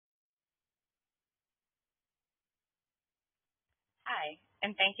Hi,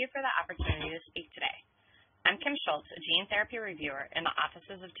 and thank you for the opportunity to speak today. I'm Kim Schultz, a gene therapy reviewer in the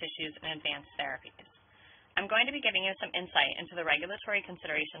Offices of Tissues and Advanced Therapies. I'm going to be giving you some insight into the regulatory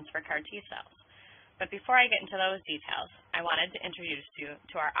considerations for CAR T cells. But before I get into those details, I wanted to introduce you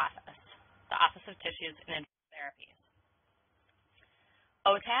to our office, the Office of Tissues and Advanced Therapies.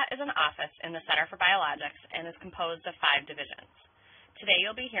 OTAT is an office in the Center for Biologics and is composed of 5 divisions. Today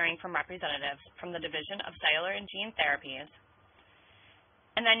you'll be hearing from representatives from the Division of Cellular and Gene Therapies,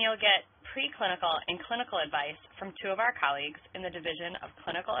 and then you'll get preclinical and clinical advice from 2 of our colleagues in the Division of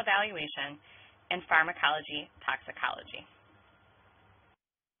Clinical Evaluation and Pharmacology Toxicology.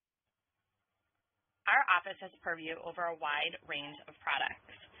 Our office has purview over a wide range of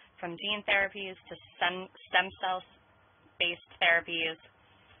products, from gene therapies to stem cell-based therapies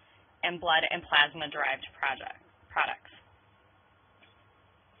and blood and plasma-derived products.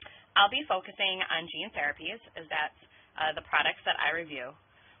 I'll be focusing on gene therapies, as that's the products that I review,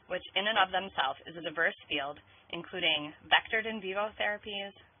 which in and of themselves is a diverse field, including vectored in vivo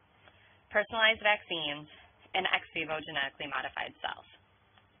therapies, personalized vaccines, and ex vivo genetically modified cells.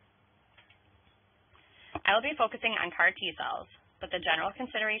 I will be focusing on CAR T cells, but the general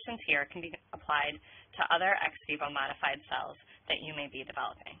considerations here can be applied to other ex vivo modified cells that you may be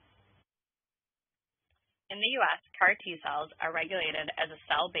developing. In the U.S., CAR T cells are regulated as a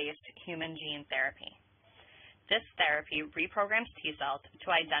cell-based human gene therapy. This therapy reprograms T cells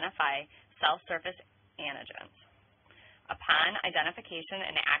to identify cell surface antigens. Upon identification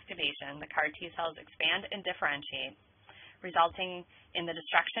and activation, the CAR T cells expand and differentiate, resulting in the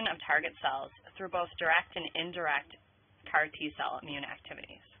destruction of target cells through both direct and indirect CAR T cell immune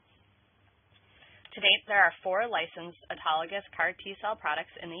activities. To date, there are 4 licensed autologous CAR T cell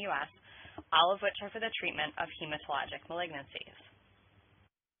products in the U.S., all of which are for the treatment of hematologic malignancies.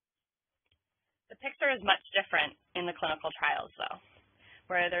 The picture is much different in the clinical trials, though,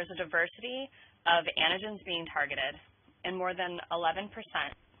 where there's a diversity of antigens being targeted, and more than 11%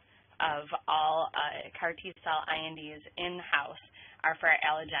 of all CAR T cell INDs in-house are for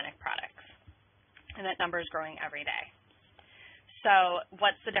allogenic products, and that number is growing every day. So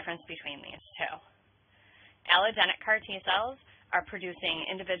what's the difference between these 2? Allogenic CAR T cells are producing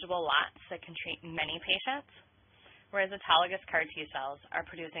individual lots that can treat many patients, whereas autologous CAR T cells are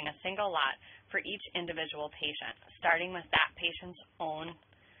producing a single lot for each individual patient, starting with that patient's own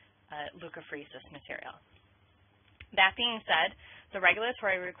leukapheresis material. That being said, the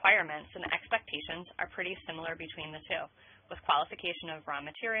regulatory requirements and expectations are pretty similar between the 2, with qualification of raw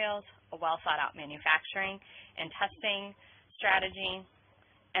materials, a well-thought-out manufacturing and testing strategy,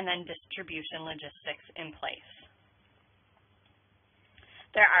 and then distribution logistics in place.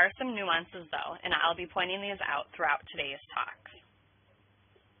 There are some nuances, though, and I'll be pointing these out throughout today's talks.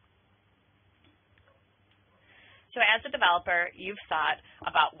 So as a developer, you've thought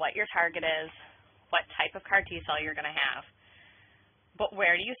about what your target is, what type of CAR T cell you're going to have, but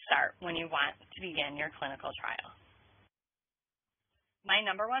where do you start when you want to begin your clinical trial? My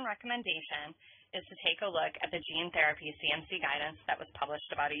 #1 recommendation is to take a look at the gene therapy CMC guidance that was published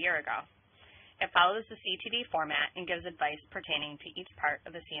about a year ago. It follows the CTD format and gives advice pertaining to each part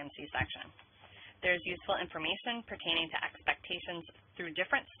of the CMC section. There's useful information pertaining to expectations through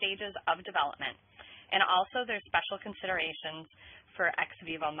different stages of development, and also there's special considerations for ex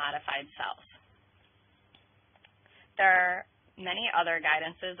vivo modified cells. There are many other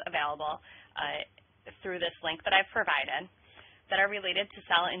guidances available through this link that I've provided that are related to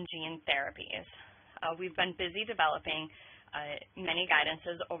cell and gene therapies. We've been busy developing many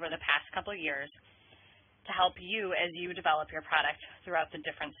guidances over the past couple of years to help you as you develop your product throughout the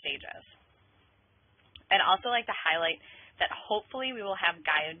different stages. I'd also like to highlight that hopefully we will have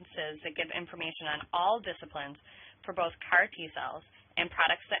guidances that give information on all disciplines for both CAR T cells and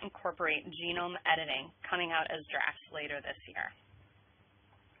products that incorporate genome editing coming out as drafts later this year.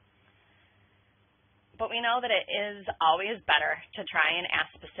 But we know that it is always better to try and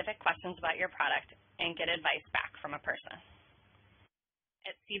ask specific questions about your product and get advice back from a person.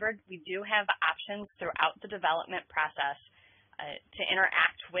 At CBER, we do have options throughout the development process to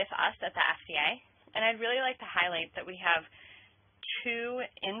interact with us at the FDA, and I'd really like to highlight that we have 2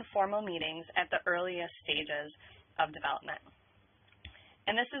 informal meetings at the earliest stages of development.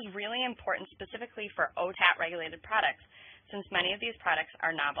 And this is really important specifically for OTAT-regulated products, since many of these products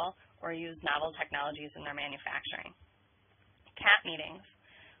are novel or use novel technologies in their manufacturing. CAT meetings,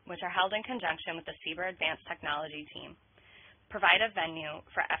 which are held in conjunction with the CBER Advanced Technology team, provide a venue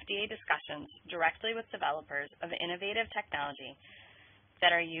for FDA discussions directly with developers of innovative technology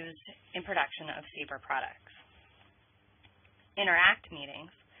that are used in production of CBER products. Interact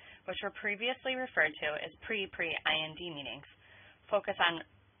meetings, which were previously referred to as pre-IND meetings, focus on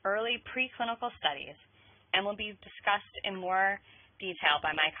early preclinical studies and will be discussed in more detail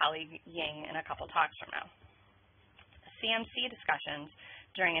by my colleague Ying in a couple talks from now. CMC discussions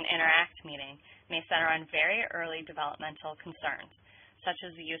during an Interact meeting may center on very early developmental concerns, such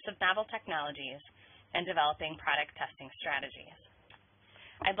as the use of novel technologies and developing product testing strategies.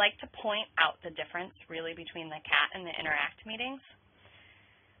 I'd like to point out the difference really between the CAT and the Interact meetings.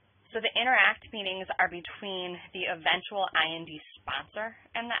 So the Interact meetings are between the eventual IND sponsor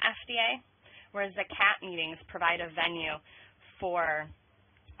and the FDA, whereas the CAT meetings provide a venue for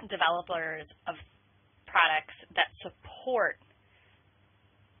developers of products that support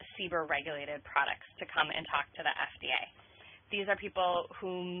CBER-regulated products to come and talk to the FDA. These are people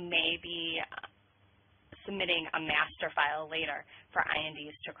who may be submitting a master file later for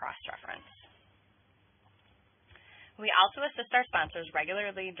INDs to cross-reference. We also assist our sponsors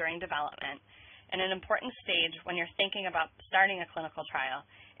regularly during development, and an important stage when you're thinking about starting a clinical trial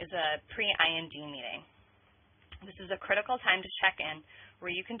is a pre-IND meeting. This is a critical time to check in where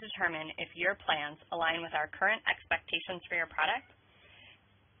you can determine if your plans align with our current expectations for your product,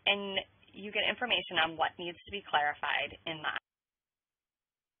 and you get information on what needs to be clarified in the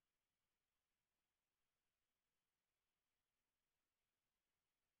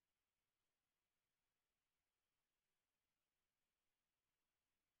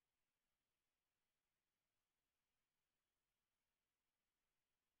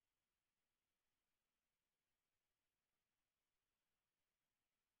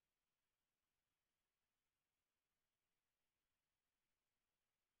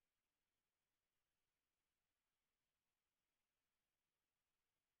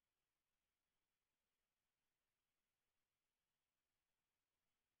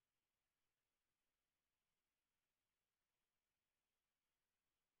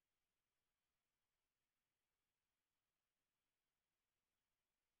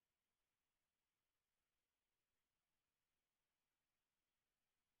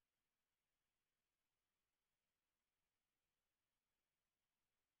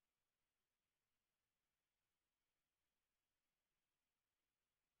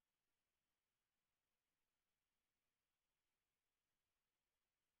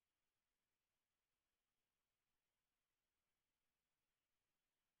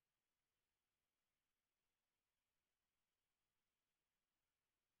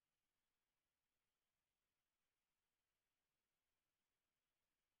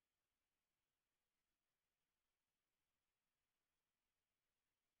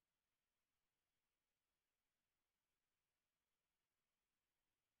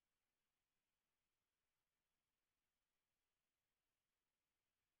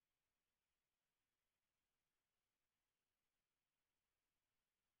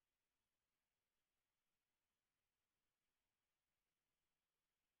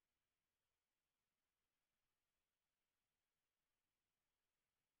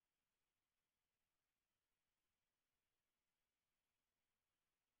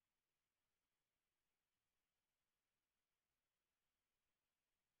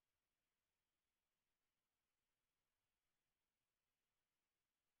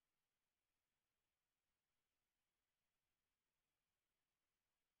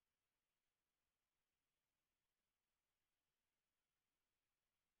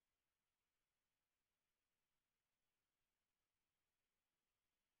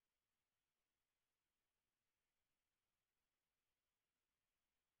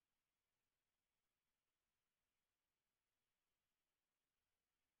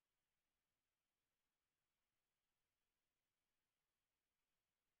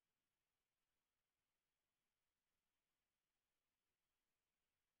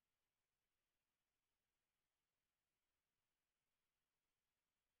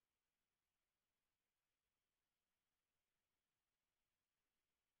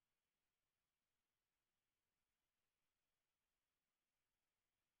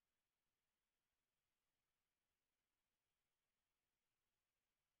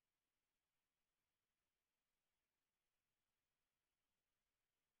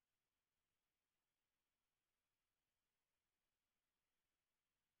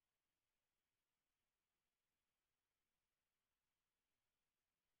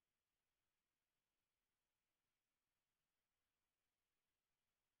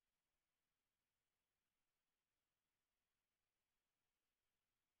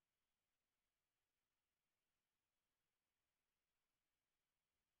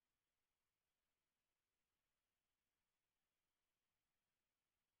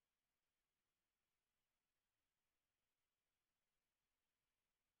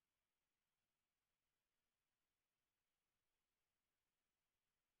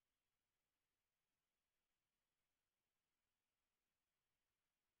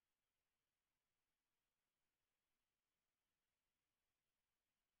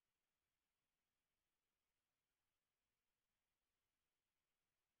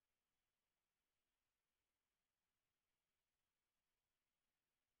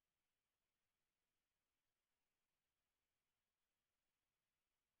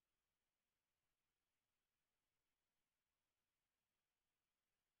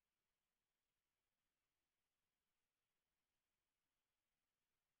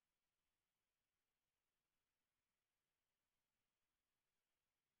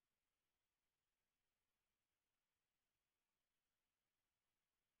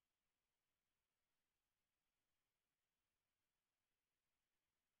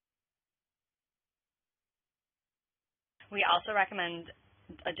We also recommend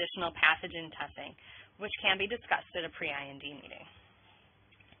additional pathogen testing, which can be discussed at a pre-IND meeting.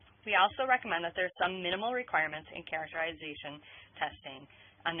 We also recommend that there are some minimal requirements in characterization testing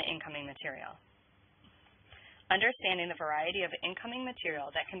on the incoming material. Understanding the variety of incoming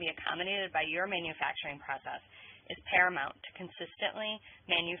material that can be accommodated by your manufacturing process is paramount to consistently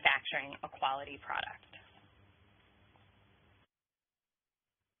manufacturing a quality product.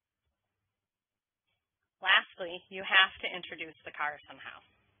 Lastly, you have to introduce the CAR somehow.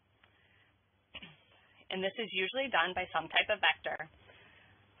 And this is usually done by some type of vector.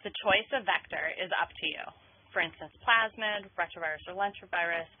 The choice of vector is up to you. For instance, plasmid, retrovirus or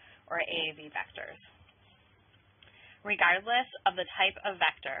lentivirus, or AAV vectors. Regardless of the type of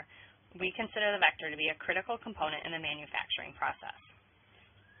vector, we consider the vector to be a critical component in the manufacturing process.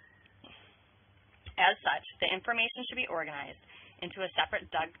 As such, the information should be organized into a separate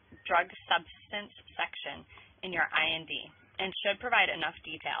drug substance section in your IND and should provide enough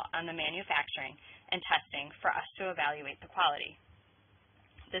detail on the manufacturing and testing for us to evaluate the quality.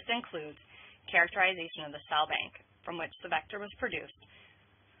 This includes characterization of the cell bank from which the vector was produced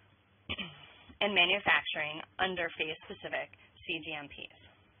and manufacturing under phase-specific cGMPs.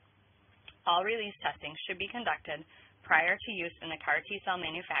 All release testing should be conducted prior to use in the CAR T-cell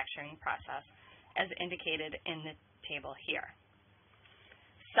manufacturing process as indicated in the table here.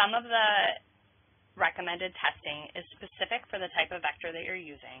 Some of the recommended testing is specific for the type of vector that you're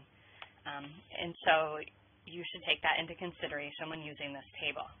using, and so you should take that into consideration when using this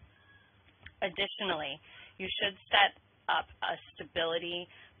table. Additionally, you should set up a stability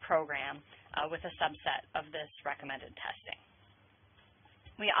program with a subset of this recommended testing.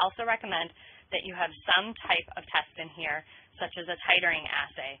 We also recommend that you have some type of test in here, such as a titering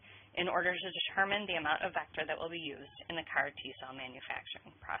assay, in order to determine the amount of vector that will be used in the CAR T-cell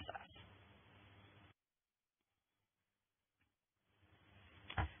manufacturing process.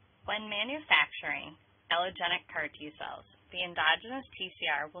 When manufacturing allogenic CAR T-cells, the endogenous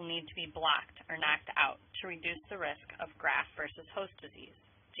TCR will need to be blocked or knocked out to reduce the risk of graft versus host disease,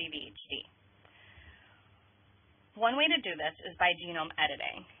 GVHD. One way to do this is by genome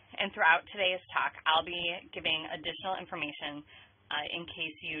editing, and throughout today's talk, I'll be giving additional information in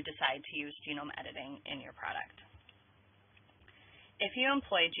case you decide to use genome editing in your product. If you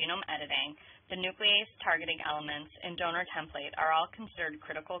employ genome editing, the nuclease targeting elements and donor template are all considered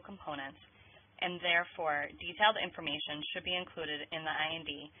critical components, and therefore detailed information should be included in the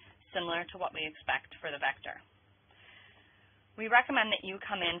IND, similar to what we expect for the vector. We recommend that you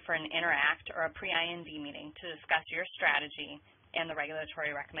come in for an interact or a pre-IND meeting to discuss your strategy and the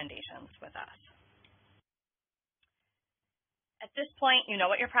regulatory recommendations with us. At this point, you know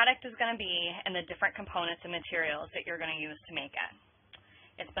what your product is going to be and the different components and materials that you're going to use to make it.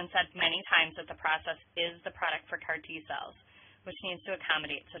 It's been said many times that the process is the product for CAR T-cells, which needs to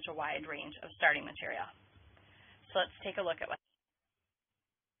accommodate such a wide range of starting material. So let's take a look at what.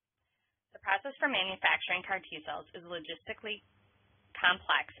 The process for manufacturing CAR T-cells is logistically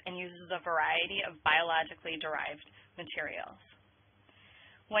complex and uses a variety of biologically derived materials.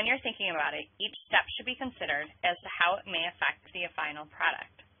 When you're thinking about it, each step should be considered as to how it may affect the final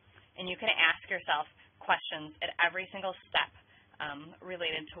product. And you can ask yourself questions at every single step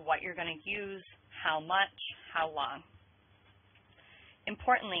related to what you're going to use, how much, how long.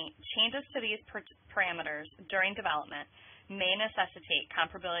 Importantly, changes to these parameters during development may necessitate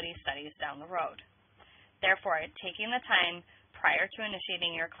comparability studies down the road. Therefore, taking the time prior to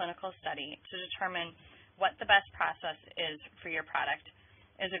initiating your clinical study to determine what the best process is for your product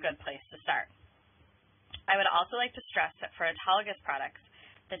is a good place to start. I would also like to stress that for autologous products,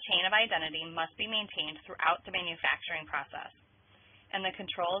 the chain of identity must be maintained throughout the manufacturing process, and the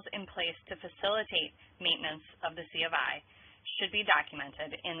controls in place to facilitate maintenance of the C of I should be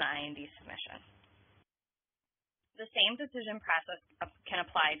documented in the IND submission. The same decision process can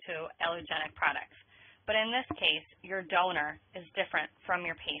apply to allogenic products, but in this case, your donor is different from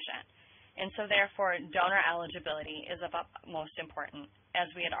your patient, and so therefore donor eligibility is of utmost importance,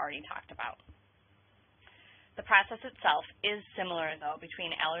 as we had already talked about. The process itself is similar, though,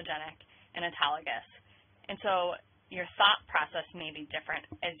 between allogenic and autologous, and so your thought process may be different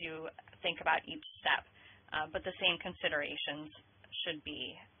as you think about each step, but the same considerations should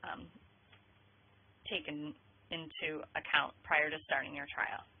be taken into account prior to starting your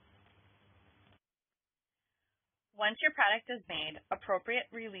trial. Once your product is made,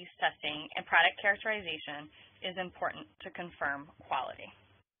 appropriate release testing and product characterization is important to confirm quality.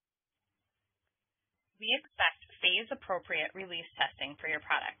 We expect phase-appropriate release testing for your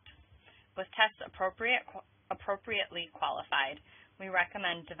product. With tests appropriately qualified, we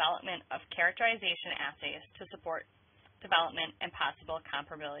recommend development of characterization assays to support development, and possible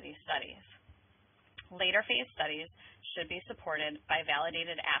comparability studies. Later phase studies should be supported by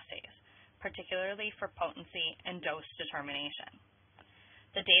validated assays, particularly for potency and dose determination.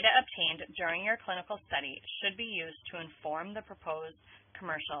 The data obtained during your clinical study should be used to inform the proposed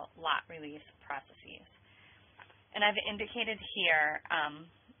commercial lot release processes. And I've indicated here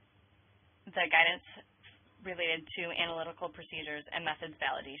the guidance related to analytical procedures and methods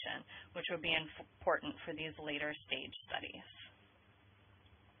validation, which would be important for these later stage studies.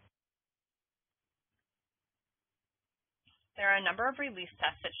 There are a number of release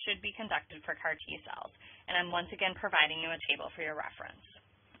tests that should be conducted for CAR T cells, and I'm once again providing you a table for your reference.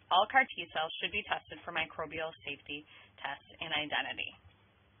 All CAR T cells should be tested for microbial safety tests and identity.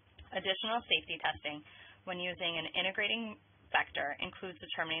 Additional safety testing when using an integrating vector includes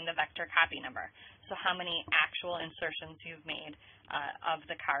determining the vector copy number, so how many actual insertions you've made of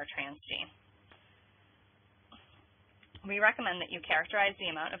the CAR transgene. We recommend that you characterize the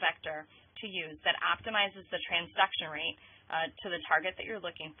amount of vector to use that optimizes the transduction rate to the target that you're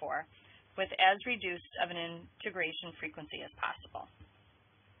looking for, with as reduced of an integration frequency as possible.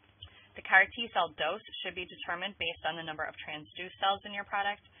 The CAR T cell dose should be determined based on the number of transduced cells in your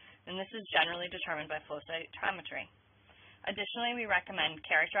product, and this is generally determined by flow cytometry. Additionally, we recommend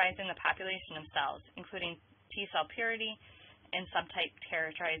characterizing the population of cells, including T cell purity and subtype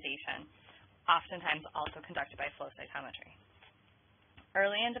characterization, oftentimes also conducted by flow cytometry.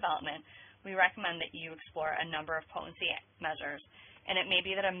 Early in development, we recommend that you explore a number of potency measures, and it may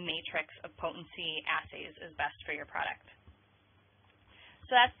be that a matrix of potency assays is best for your product.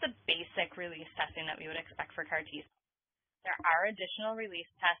 So that's the basic release testing that we would expect for CAR T. There are additional release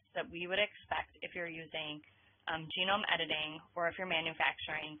tests that we would expect if you're using genome editing or if you're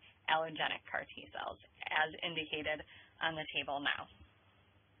manufacturing allogenic CAR T cells, as indicated on the table now.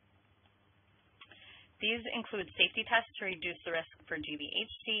 These include safety tests to reduce the risk for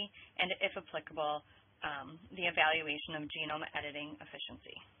GVHD and, if applicable, the evaluation of genome editing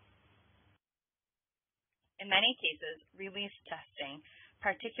efficiency. In many cases, release testing,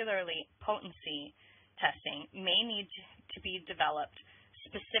 particularly potency testing, may need to be developed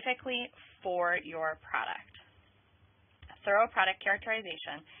specifically for your product. Thorough product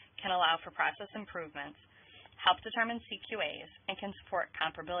characterization can allow for process improvements, help determine CQAs, and can support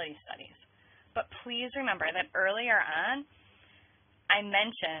comparability studies. But please remember that earlier on, I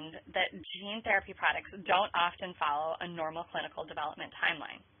mentioned that gene therapy products don't often follow a normal clinical development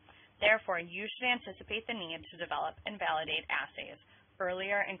timeline. Therefore, you should anticipate the need to develop and validate assays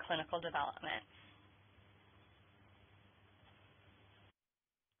earlier in clinical development.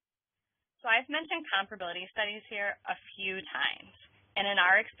 So I've mentioned comparability studies here a few times, and in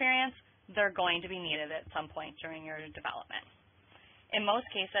our experience, they're going to be needed at some point during your development. In most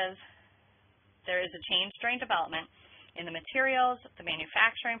cases, there is a change during development in the materials, the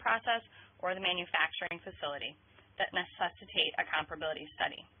manufacturing process, or the manufacturing facility that necessitate a comparability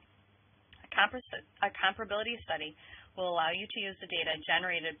study. A comparability study will allow you to use the data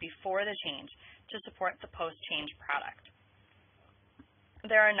generated before the change to support the post-change product.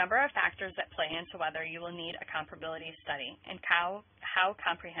 There are a number of factors that play into whether you will need a comparability study and how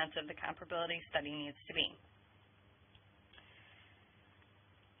comprehensive the comparability study needs to be.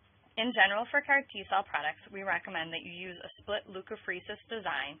 In general, for CAR T-cell products, we recommend that you use a split leukapheresis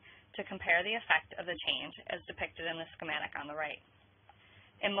design to compare the effect of the change as depicted in the schematic on the right.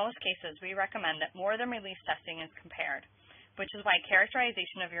 In most cases, we recommend that more than release testing is compared, which is why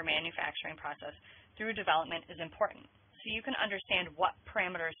characterization of your manufacturing process through development is important, so you can understand what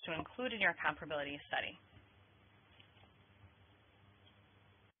parameters to include in your comparability study.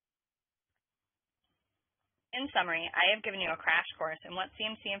 In summary, I have given you a crash course in what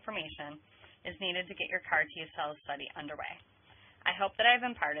CMC information is needed to get your CAR T-cell study underway. I hope that I've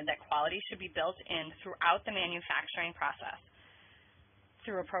imparted that quality should be built in throughout the manufacturing process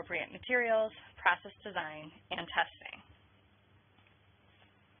through appropriate materials, process design, and testing.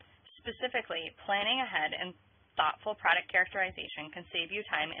 Specifically, planning ahead and thoughtful product characterization can save you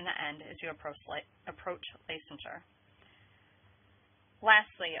time in the end as you approach licensure.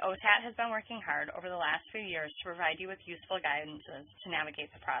 Lastly, OTAT has been working hard over the last few years to provide you with useful guidances to navigate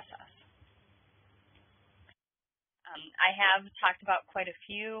the process. I have talked about quite a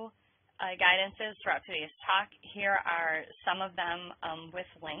few guidances throughout today's talk. Here are some of them with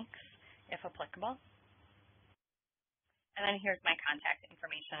links, if applicable. And then here's my contact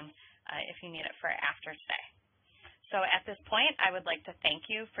information if you need it for after today. So at this point, I would like to thank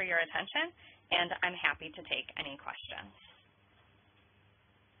you for your attention, and I'm happy to take any questions.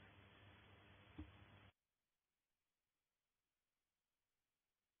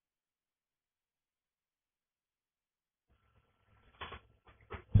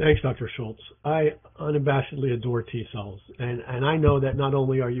 Thanks, Dr. Schultz. I unabashedly adore T cells, and I know that not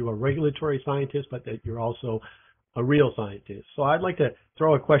only are you a regulatory scientist, but that you're also a real scientist. So I'd like to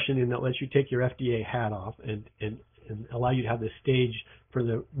throw a question in that lets you take your FDA hat off and allow you to have the stage for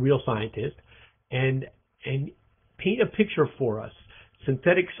the real scientist and paint a picture for us.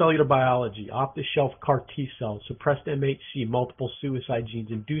 Synthetic cellular biology, off-the-shelf CAR T cells, suppressed MHC, multiple suicide genes,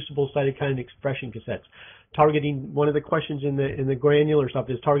 inducible cytokine expression cassettes, targeting, one of the questions in the granular stuff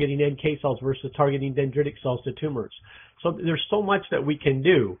is targeting NK cells versus targeting dendritic cells to tumors. So there's so much that we can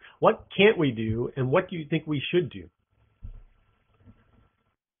do. What can't we do, and what do you think we should do?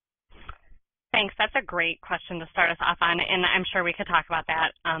 Thanks. That's a great question to start us off on, and I'm sure we could talk about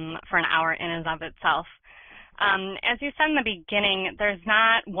that for an hour in and of itself. As you said in the beginning, there's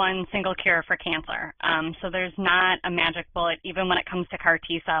not one single cure for cancer. So there's not a magic bullet, even when it comes to CAR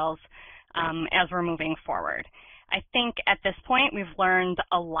T cells, as we're moving forward. I think at this point, we've learned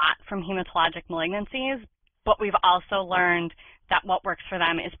a lot from hematologic malignancies, but we've also learned that what works for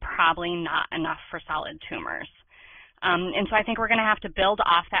them is probably not enough for solid tumors. And so I think we're going to have to build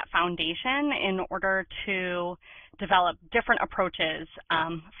off that foundation in order to develop different approaches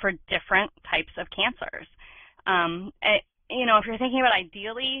for different types of cancers. You know, if you're thinking about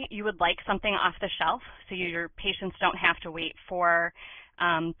ideally, you would like something off the shelf so your patients don't have to wait for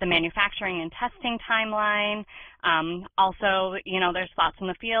the manufacturing and testing timeline. Also, you know, there's thoughts in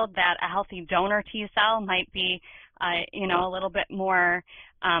the field that a healthy donor T cell might be, you know, a little bit more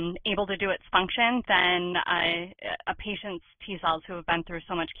able to do its function than a patient's T cells who have been through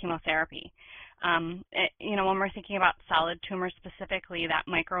so much chemotherapy. You know, when we're thinking about solid tumors specifically, that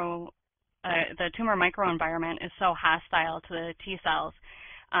the tumor microenvironment is so hostile to the T cells.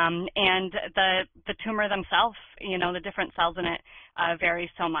 And the tumor themselves, you know, the different cells in it vary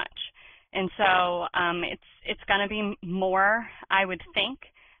so much. And so it's going to be more, I would think,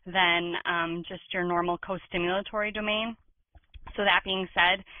 than just your normal co-stimulatory domain. So that being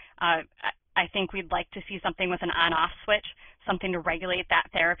said, I think we'd like to see something with an on-off switch, something to regulate that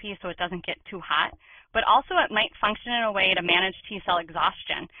therapy so it doesn't get too hot. But also it might function in a way to manage T cell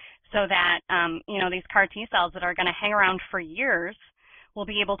exhaustion so that, you know, these CAR T cells that are going to hang around for years will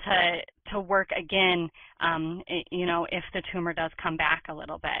be able to work again, you know, if the tumor does come back a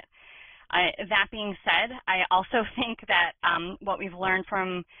little bit. That being said, I also think that what we've learned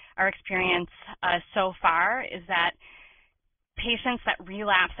from our experience so far is that patients that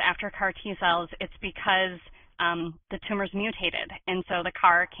relapse after CAR T cells, it's because the tumor's mutated, and so the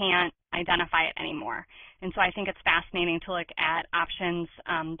CAR can't identify it anymore. And so I think it's fascinating to look at options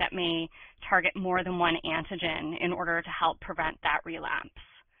that may target more than one antigen in order to help prevent that relapse.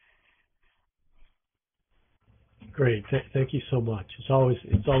 Great, thank you so much. It's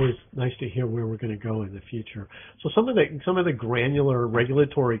always nice to hear where we're going to go in the future. So some of the granular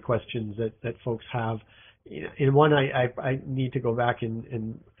regulatory questions that folks have. In one, I need to go back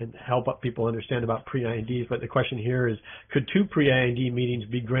and help people understand about pre-INDs, but the question here is, could 2 pre-IND meetings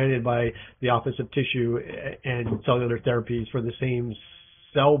be granted by the Office of Tissue and Cellular Therapies for the same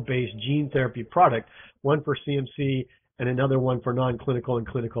cell-based gene therapy product, one for CMC and another one for non-clinical and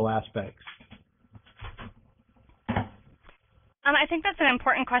clinical aspects? I think that's an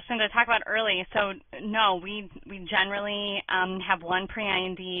important question to talk about early. So no, we generally have one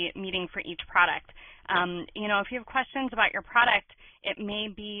pre-IND meeting for each product. You know, if you have questions about your product, it may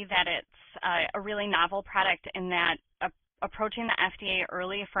be that it's a really novel product in that approaching the FDA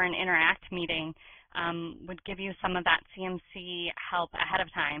early for an interact meeting would give you some of that CMC help ahead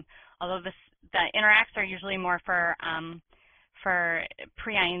of time. Although the interacts are usually more for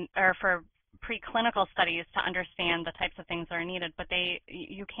preclinical studies to understand the types of things that are needed, but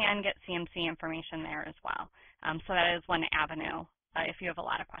you can get CMC information there as well. So that is one avenue if you have a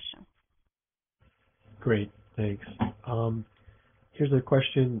lot of questions. Great, thanks. Here's a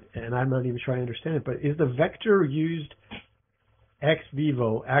question, and I'm not even sure I understand it, but is the vector used ex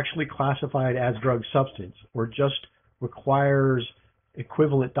vivo actually classified as drug substance, or just requires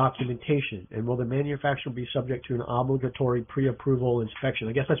equivalent documentation? And will the manufacturer be subject to an obligatory pre-approval inspection?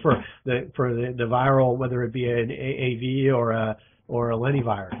 I guess that's for the viral, whether it be an AAV or a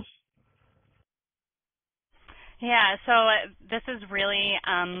lentivirus. Yeah, so this is really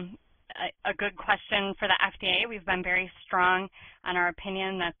a good question for the FDA. We've been very strong on our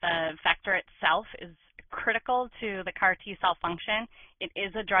opinion that the vector itself is critical to the CAR T cell function. It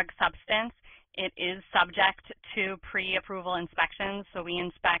is a drug substance. It is subject to pre-approval inspections, so we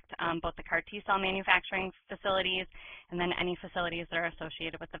inspect both the CAR T cell manufacturing facilities and then any facilities that are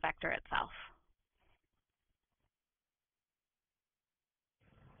associated with the vector itself.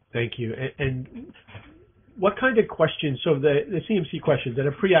 Thank you. And what kind of questions, so the CMC questions at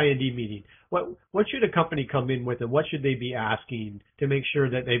a pre-IND meeting, what should a company come in with and what should they be asking to make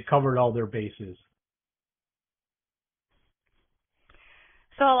sure that they've covered all their bases?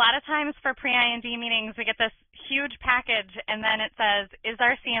 So a lot of times for pre-IND meetings, we get this huge package and then it says, is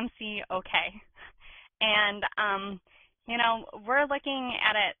our CMC okay? And, you know, we're looking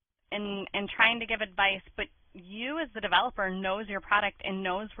at it and trying to give advice, but you as the developer knows your product and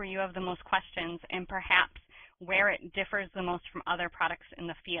knows where you have the most questions and perhaps where it differs the most from other products in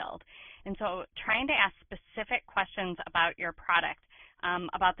the field. And so trying to ask specific questions about your product,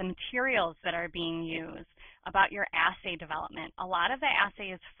 about the materials that are being used, about your assay development. A lot of the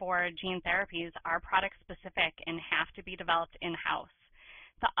assays for gene therapies are product specific and have to be developed in-house.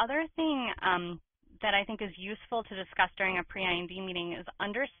 The other thing that I think is useful to discuss during a pre-IND meeting is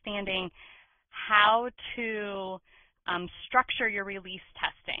understanding how to structure your release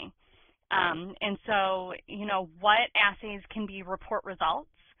testing. And so, you know, what assays can be report results.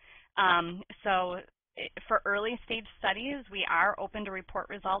 So for early stage studies, we are open to report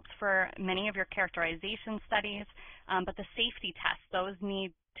results for many of your characterization studies, but the safety tests, those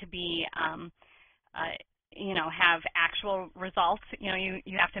need to be, you know, have actual results. You know,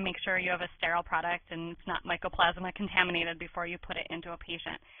 you have to make sure you have a sterile product and it's not mycoplasma contaminated before you put it into a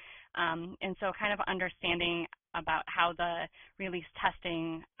patient. And so kind of understanding about how the release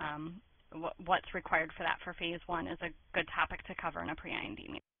testing, what's required for that for phase 1 is a good topic to cover in a pre-IND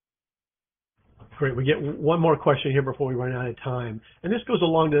meeting. Great. We get one more question here before we run out of time, and this goes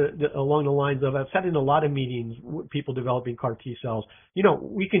along the lines of, I've sat in a lot of meetings with people developing CAR T cells. You know,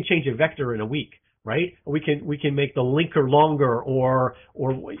 we can change a vector in a week, right? We can make the linker longer, or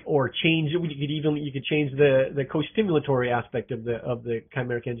change. You could change the co-stimulatory aspect of the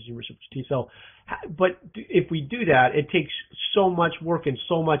chimeric antigen receptor T cell. But if we do that, it takes so much work and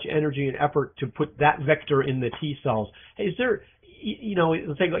so much energy and effort to put that vector in the T cells. Is there, you know,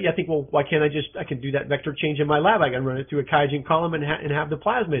 it's like, yeah, I think, well, why can't I can do that vector change in my lab. I can run it through a QIAGEN column and have the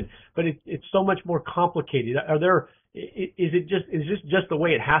plasmid. But it's so much more complicated. Is this just the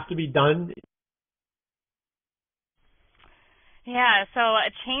way it has to be done? Yeah, so a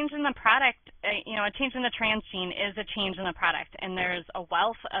change in the product, you know, a change in the transgene is a change in the product. And there's a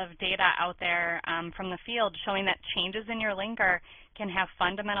wealth of data out there from the field showing that changes in your linker can have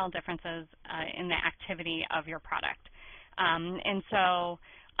fundamental differences in the activity of your product. And so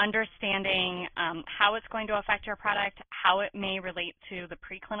understanding how it's going to affect your product, how it may relate to the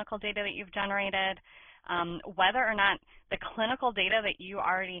preclinical data that you've generated, whether or not the clinical data that you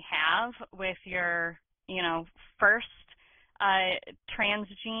already have with your, you know, first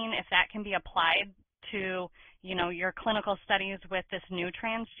transgene, if that can be applied to, you know, your clinical studies with this new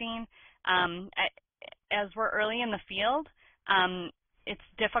transgene. As we're early in the field, it's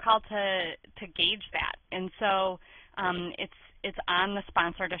difficult to gauge that. And so it's on the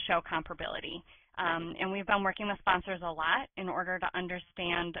sponsor to show comparability. And we've been working with sponsors a lot in order to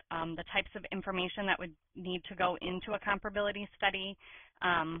understand the types of information that would need to go into a comparability study.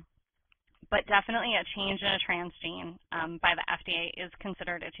 But definitely a change in a transgene by the FDA is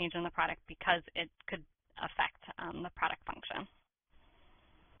considered a change in the product because it could affect the product function.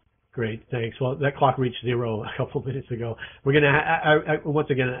 Great, thanks. Well, that clock reached 0 a couple minutes ago. We're going to, once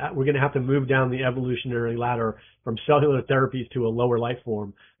again, we're going to have to move down the evolutionary ladder from cellular therapies to a lower life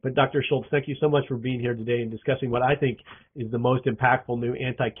form. But Dr. Schultz, thank you so much for being here today and discussing what I think is the most impactful new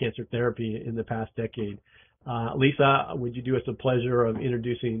anti-cancer therapy in the past decade. Lisa, would you do us a pleasure of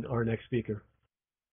introducing our next speaker?